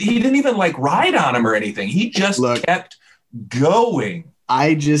because he didn't even like ride on him or anything. He just kept going.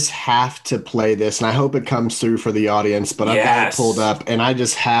 I just have to play this, and I hope it comes through for the audience, but I've got it pulled up, and I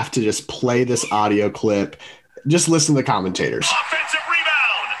just have to just play this audio clip. Just listen to the commentators. Offensive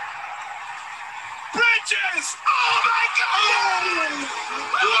rebound. Bridges. Oh, my God.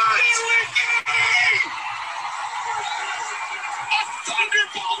 A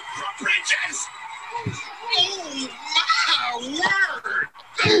thunderbolt from Bridges. Oh, my word.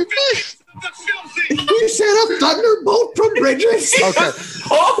 The filthy. He said a thunderbolt from Bridges. okay.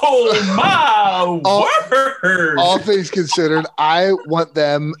 Oh, my word. All things considered, I want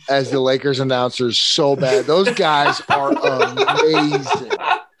them as the Lakers announcers so bad. Those guys are amazing.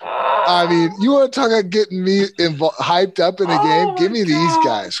 I mean, you want to talk about getting me hyped up in a game? Give me these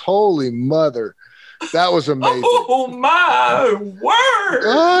guys. Holy mother. That was amazing. Oh, my word.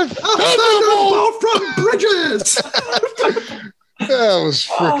 Thunderbolt from Bridges. That was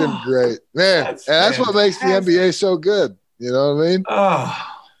freaking great. Man, that's what makes the NBA so good. You know what I mean? Oh.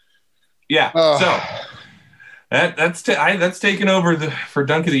 Yeah. So that's taken over for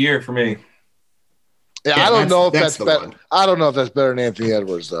dunk of the year for me. Yeah, I don't know if that's better. I don't know if that's better than Anthony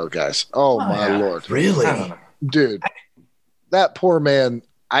Edwards, though, guys. Oh my Lord. Really? Dude, that poor man.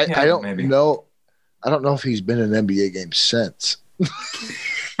 I don't maybe. know. I don't know if he's been in an NBA game since.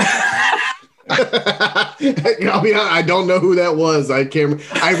 I'll be honest, I don't know who that was. I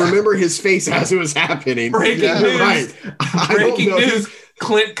remember his face as it was happening. Breaking news. Right. Breaking news.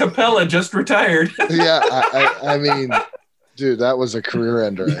 Clint Capella just retired. Yeah, I mean, dude, that was a career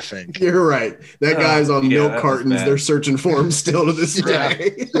ender, I think. You're right. That guy's on milk cartons. They're searching for him still to this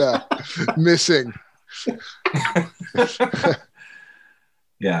day. Yeah. Missing.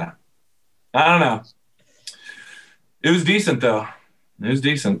 Yeah. I don't know. It was decent, though. It was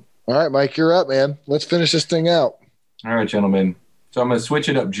decent. All right, Mike, you're up, man. Let's finish this thing out. All right, gentlemen. So I'm going to switch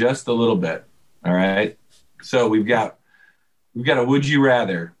it up just a little bit. All right. So we've got a would you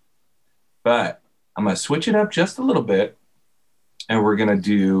rather, but I'm going to switch it up just a little bit, and we're going to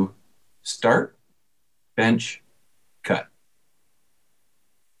do start, bench, cut.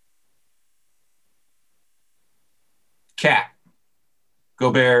 Cat,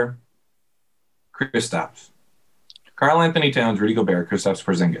 Gobert, Kristaps. Karl Anthony Towns, Rudy Gobert, Kristaps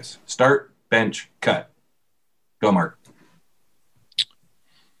Porzingis. Start, bench, cut. Go, Mark.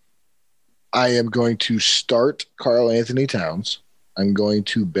 I am going to start Karl Anthony Towns. I'm going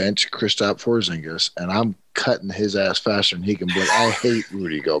to bench Kristaps Porzingis, and I'm cutting his ass faster than he can blink. I hate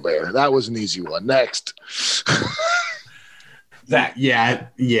Rudy Gobert. That was an easy one. Next. Zach. I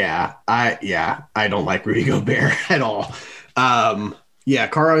don't like Rudy Gobert at all. Karl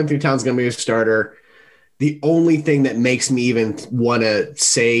Anthony Towns is going to be a starter. The only thing that makes me even want to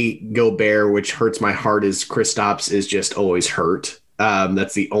say Gobert, which hurts my heart, is Kristaps is just always hurt.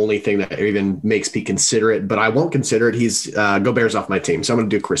 That's the only thing that even makes me consider it, but I won't consider it. He's Gobert's off my team, so I'm going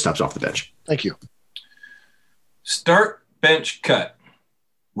to do Kristaps off the bench. Thank you. Start, bench, cut.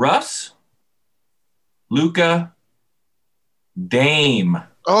 Russ, Luka, Dame.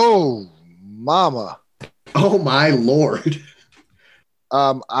 Oh, mama. Oh, my Lord.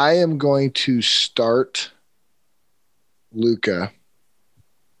 I am going to start Luka.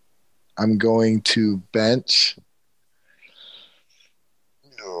 I'm going to bench.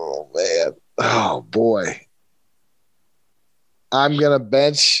 Oh, man. Oh, boy. I'm going to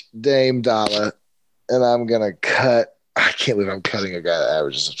bench Dame Dalla, and I'm going to cut. I can't believe I'm cutting a guy that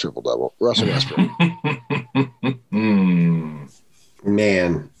averages a triple-double. Russell Westbrook.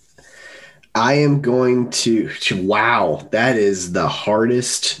 Man, I am going to wow, that is the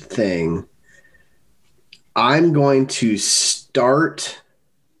hardest thing. I'm going to start.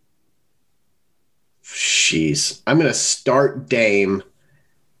 I'm going to start Dame,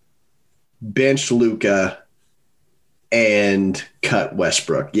 bench Luka, and cut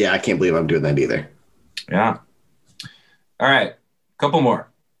Westbrook. Yeah, I can't believe I'm doing that either. Yeah. All right. Couple more.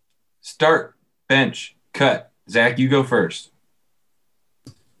 Start, bench, cut. Zach, you go first.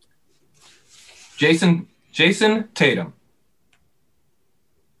 Jason Tatum.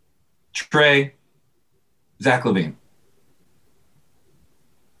 Trey, Zach LaVine.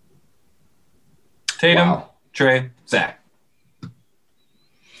 Tatum, Wow. Trey, Zach.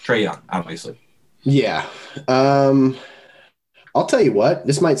 Trey Young, obviously. Yeah. I'll tell you what,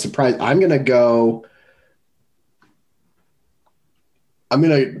 this might surprise. I'm going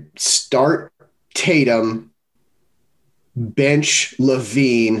to start Tatum, bench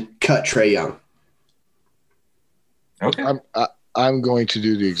LaVine, cut Trey Young. Okay. I'm going to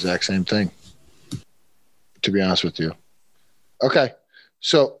do the exact same thing, to be honest with you. Okay.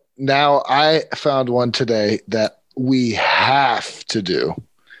 So now I found one today that we have to do.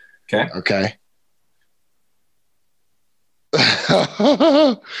 Okay. Okay.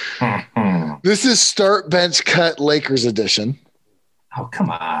 This is start, bench, cut Lakers edition. Oh, come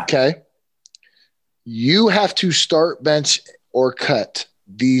on. Okay. You have to start, bench, or cut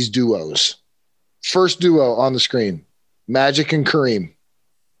these duos. First duo on the screen, Magic and Kareem.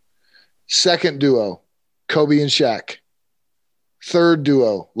 Second duo, Kobe and Shaq. Third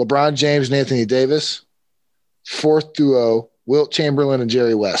duo, LeBron James and Anthony Davis. Fourth duo, Wilt Chamberlain and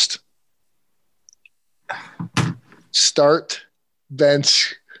Jerry West. Start,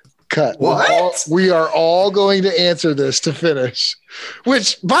 bench, cut. What? We are all going to answer this to finish.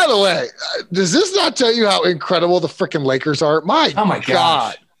 Which, by the way, does this not tell you how incredible the freaking Lakers are? Oh my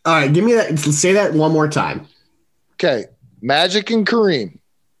gosh. All right, give me that. Say that one more time. Okay, Magic and Kareem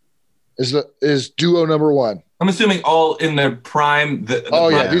is duo number one. I'm assuming all in their prime.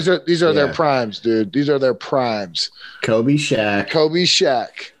 Yeah, these are their Yeah. primes, dude. These are their primes. Kobe,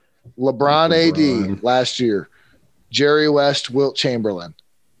 Shaq. LeBron, AD last year, Jerry West, Wilt Chamberlain.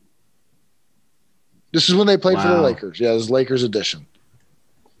 This is when they played for the Wow. Lakers. Yeah, this is Lakers edition.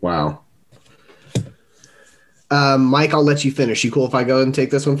 Wow. Mike, I'll let you finish. You cool if I go and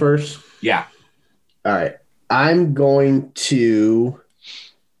take this one first? Yeah. All right. I'm going to.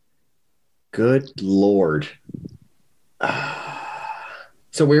 Good Lord.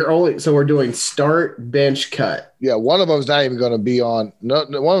 So we're doing start, bench, cut. Yeah, one of them's not even going to be on. No,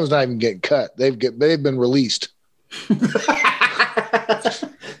 one of them's not even getting cut. They've been released.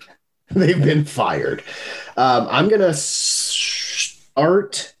 They've been fired. I'm going to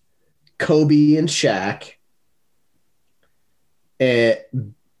start Kobe and Shaq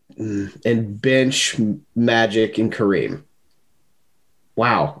and bench Magic and Kareem.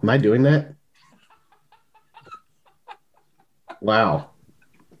 Wow. Am I doing that? Wow.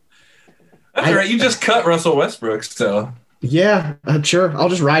 That's all right. You just cut Russell Westbrook, so. Yeah, sure. I'll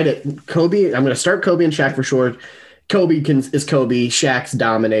just ride it. Kobe. I'm going to start Kobe and Shaq for sure. Kobe is Kobe. Shaq's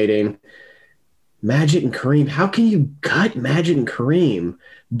dominating. Magic and Kareem. How can you cut Magic and Kareem?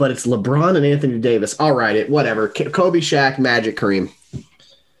 But it's LeBron and Anthony Davis. I'll ride it. Whatever. Kobe, Shaq, Magic, Kareem.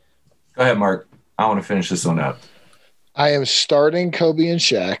 Go ahead, Mark. I want to finish this one up. I am starting Kobe and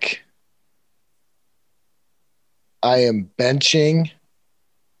Shaq. I am benching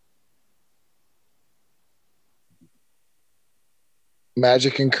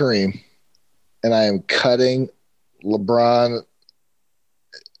Magic and Kareem, and I am cutting LeBron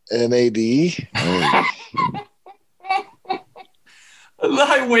and AD.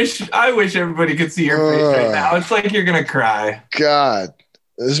 I wish everybody could see your face right now. It's like you're gonna cry. God,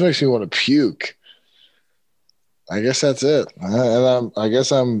 this makes me want to puke. I guess that's it. And I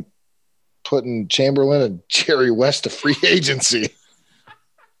guess I'm putting Chamberlain and Jerry West to free agency.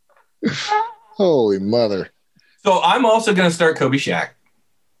 Holy mother. So I'm also gonna start Kobe Shaq.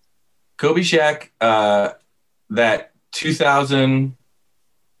 Kobe Shaq, that 2000,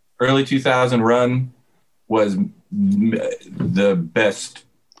 early 2000 run was the best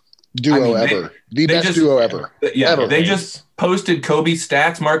Duo ever. The best duo ever. Yeah, Ever. they just posted Kobe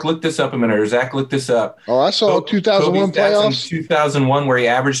stats. Mark, look this up a minute, or Zach, look this up. Oh, I saw 2001 Kobe stats playoffs. in 2001 where he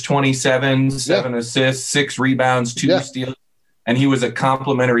averaged 27, 7 assists, 6 rebounds, 2 steals, and he was a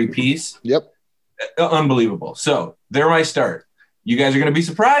complimentary piece. Yep. Unbelievable. So there my start. You guys are going to be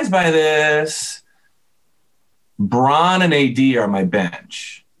surprised by this, Bron and AD are my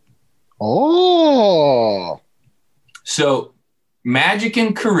bench. Oh. So Magic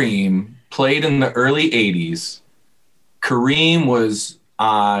and Kareem played in the early 80s. Kareem was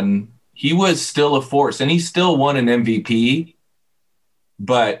he was still a force, and he still won an MVP,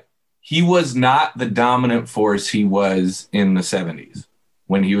 but he was not the dominant force he was in the 70s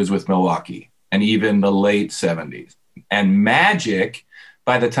when he was with Milwaukee, and even the late 70s. And Magic,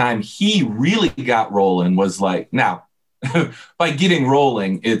 by the time he really got rolling, was like, now, by getting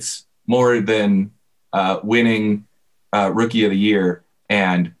rolling, it's more than winning Rookie of the Year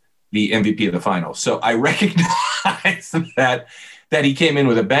and the MVP of the finals. So I recognize that he came in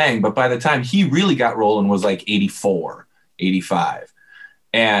with a bang, but by the time he really got rolling was like 84, 85.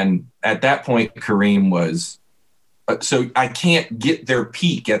 And at that point, Kareem was so I can't get their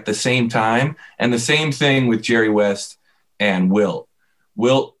peak at the same time. And the same thing with Jerry West and Wilt.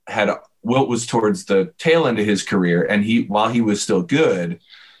 Wilt was towards the tail end of his career, and while he was still good.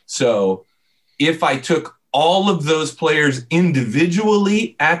 So if I took all of those players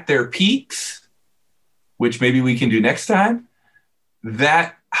individually at their peaks, which maybe we can do next time,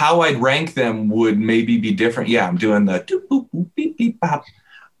 that how I'd rank them would maybe be different. Yeah, I'm doing the doop, boop, boop, beep, beep, bop.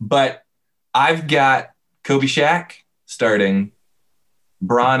 But I've got Kobe Shaq starting,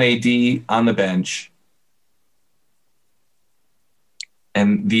 Bron AD on the bench,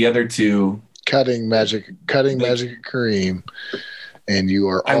 and the other two Cutting Magic and Kareem. And you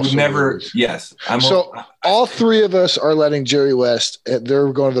are also yes. All three of us are letting Jerry West,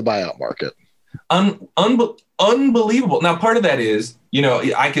 they're going to the buyout market. Unbelievable. Now, part of that is,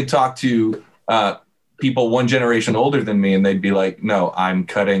 I could talk to people one generation older than me, and they'd be like, no, I'm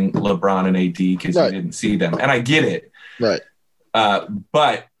cutting LeBron and AD because you didn't see them. And I get it. Right.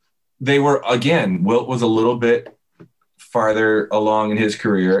 But they were, again, Wilt was a little bit farther along in his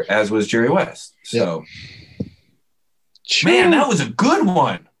career, as was Jerry West. So, man, that was a good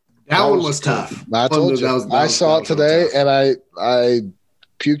one. That one was tough. I told you. I saw it today, and I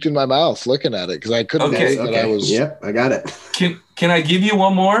puked in my mouth looking at it because I couldn't believe that I was. Yep, I got it. Can I give you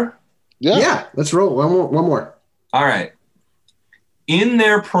one more? Yeah, let's roll. One more. All right. In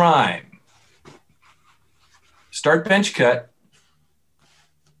their prime, start bench cut,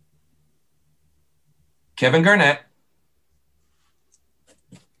 Kevin Garnett,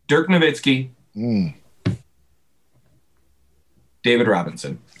 Dirk Nowitzki, David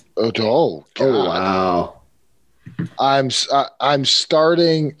Robinson. Oh, wow. I'm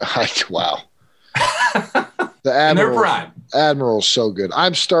starting. Wow. The Admiral's so good.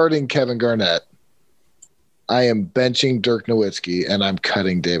 I'm starting Kevin Garnett. I am benching Dirk Nowitzki, and I'm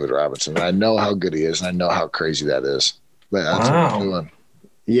cutting David Robinson. I know how good he is, and I know how crazy that is. But that's what I'm doing.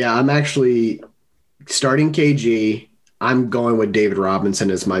 Yeah, I'm actually starting KG. I'm going with David Robinson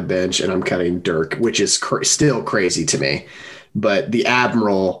as my bench, and I'm cutting Dirk, which is still crazy to me. But the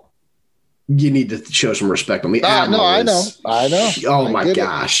Admiral, you need to show some respect on the Admiral. I know. Oh, my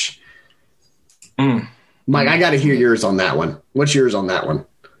gosh. Mike, I got to hear yours on that one. What's yours on that one?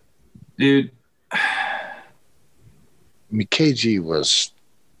 Dude. I mean, KG,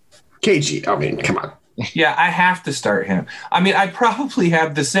 I mean, come on. Yeah, I have to start him. I mean, I probably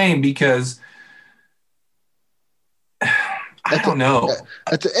have the same because I don't know.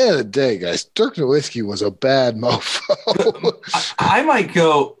 At the end of the day, guys, Dirk Nowitzki was a bad mofo. I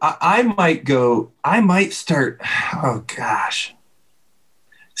might start. Oh, gosh.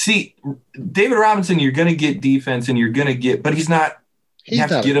 See, David Robinson, you're going to get defense and you're going to get, but he's not. You have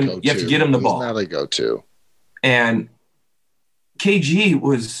to get him the ball. He's not a go-to. And KG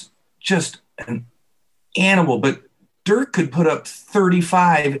was just an animal, but Dirk could put up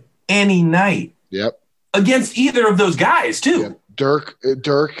 35 any night. Yep. Against either of those guys, too. Yep.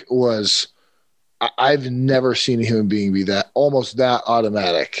 Dirk was. I've never seen a human being be almost that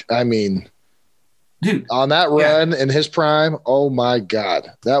automatic. I mean, dude, on that run in his prime, oh my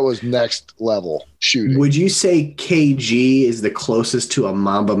God, that was next level shooting. Would you say KG is the closest to a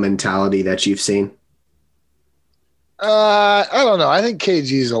Mamba mentality that you've seen? I don't know. I think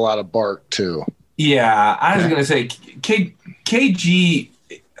KG is a lot of bark too. Yeah, I was going to say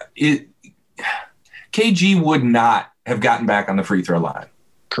KG would not have gotten back on the free throw line.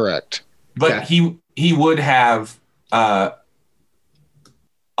 Correct. But he would have on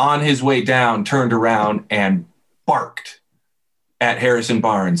his way down turned around and barked at Harrison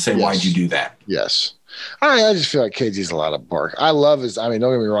Barnes saying, "Why'd you do that?" Yes. I just feel like KG's a lot of bark. I love his. I mean,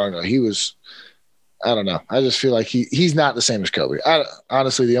 don't get me wrong though. He was. I don't know. I just feel like he's not the same as Kobe.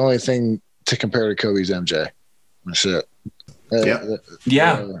 Honestly, the only thing to compare to Kobe is MJ. That's it.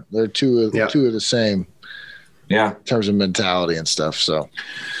 They're two of the same. Yeah, in terms of mentality and stuff. So,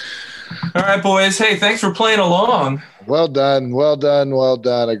 All right, boys. Hey, thanks for playing along. Well done.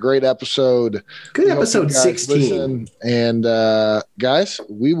 A great episode. Good We hope you episode guys 16. listen. And guys,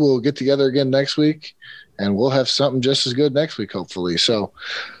 we will get together again next week, and we'll have something just as good next week, hopefully. So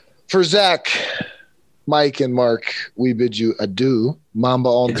for Zach, Mike, and Mark, we bid you adieu. Mamba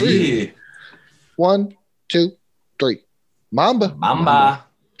on 3. Hey, 1, 2, 3. Mamba. Mamba.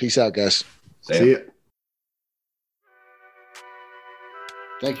 Peace out, guys. See ya.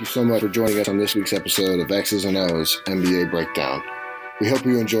 Thank you so much for joining us on this week's episode of X's and O's NBA Breakdown. We hope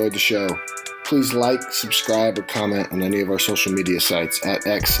you enjoyed the show. Please like, subscribe, or comment on any of our social media sites at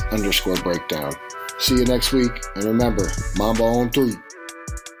X_breakdown. See you next week, and remember, Mamba on 3.